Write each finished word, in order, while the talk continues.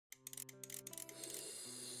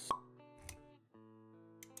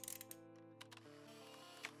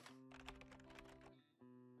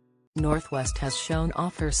Northwest has shown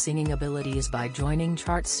off her singing abilities by joining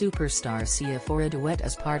chart superstar Sia for a duet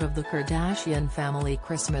as part of the Kardashian family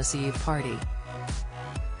Christmas Eve party.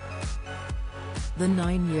 The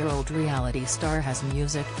 9-year-old reality star has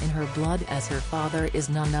music in her blood, as her father is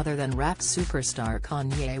none other than rap superstar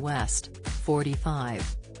Kanye West,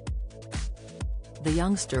 45. The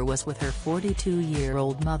youngster was with her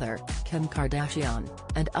 42-year-old mother, Kim Kardashian,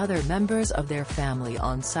 and other members of their family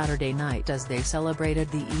on Saturday night as they celebrated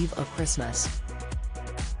the eve of Christmas.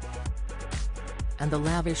 And the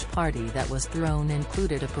lavish party that was thrown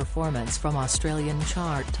included a performance from Australian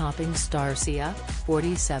chart-topping star Sia,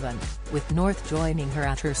 47, with North joining her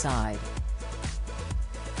at her side.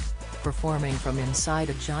 Performing from inside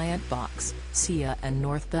a giant box, Sia and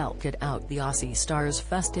North belted out the Aussie star's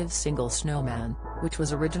festive single Snowman, which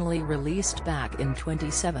was originally released back in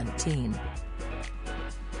 2017.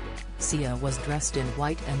 Sia was dressed in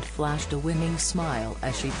white and flashed a winning smile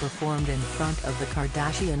as she performed in front of the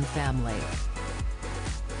Kardashian family,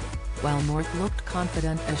 while North looked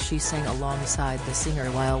confident as she sang alongside the singer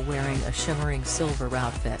while wearing a shimmering silver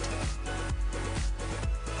outfit.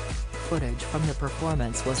 Footage from the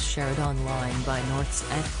performance was shared online by North's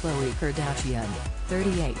aunt Khloe Kardashian,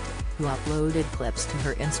 38, who uploaded clips to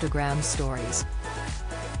her Instagram stories.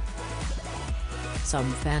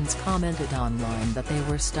 Some fans commented online that they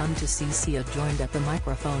were stunned to see Sia joined at the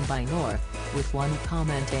microphone by North, with one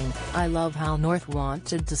commenting, "I love how North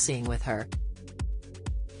wanted to sing with her."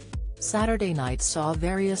 Saturday night saw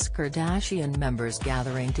various Kardashian members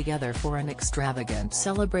gathering together for an extravagant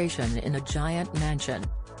celebration in a giant mansion.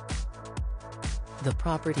 The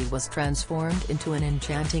property was transformed into an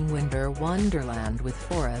enchanting winter wonderland with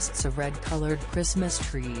forests of red-colored Christmas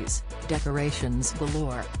trees, decorations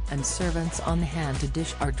galore, and servants on hand to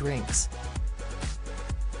dish our drinks.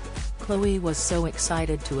 Khloe was so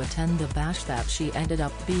excited to attend the bash that she ended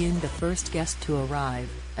up being the first guest to arrive,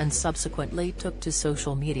 and subsequently took to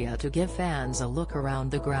social media to give fans a look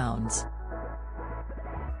around the grounds.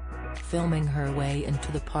 Filming her way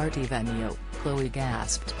into the party venue, Khloe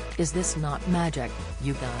gasped, "Is this not magic,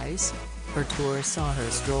 you guys?" Her tour saw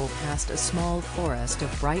her stroll past a small forest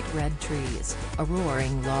of bright red trees, a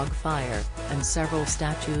roaring log fire, and several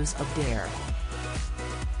statues of deer.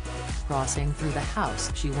 Crossing through the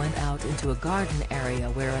house, she went out into a garden area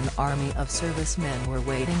where an army of servicemen were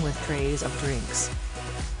waiting with trays of drinks.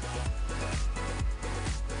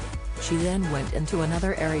 She then went into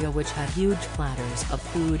another area which had huge platters of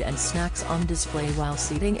food and snacks on display, while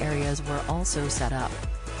seating areas were also set up.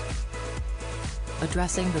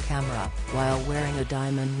 Addressing the camera, while wearing a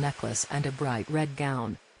diamond necklace and a bright red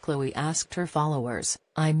gown, Khloe asked her followers,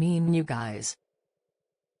 "I mean, you guys,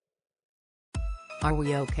 are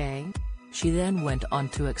we okay?" She then went on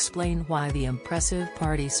to explain why the impressive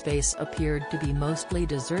party space appeared to be mostly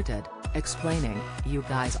deserted, explaining, "You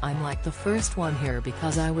guys, I'm like the first one here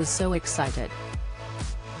because I was so excited."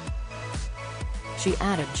 She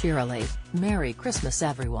added cheerily, "Merry Christmas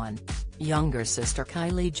everyone." Younger sister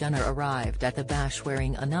Kylie Jenner arrived at the bash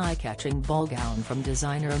wearing an eye-catching ball gown from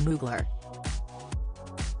designer Mugler,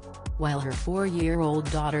 while her 4-year-old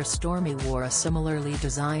daughter Stormi wore a similarly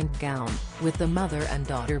designed gown, with the mother and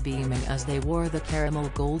daughter beaming as they wore the caramel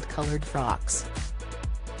gold-colored frocks.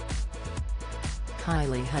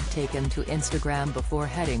 Kylie had taken to Instagram before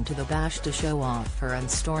heading to the bash to show off her and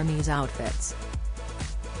Stormi's outfits.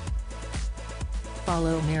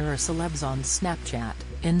 Follow Mirror Celebs on Snapchat,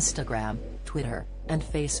 Instagram, Twitter, and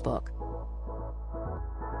Facebook.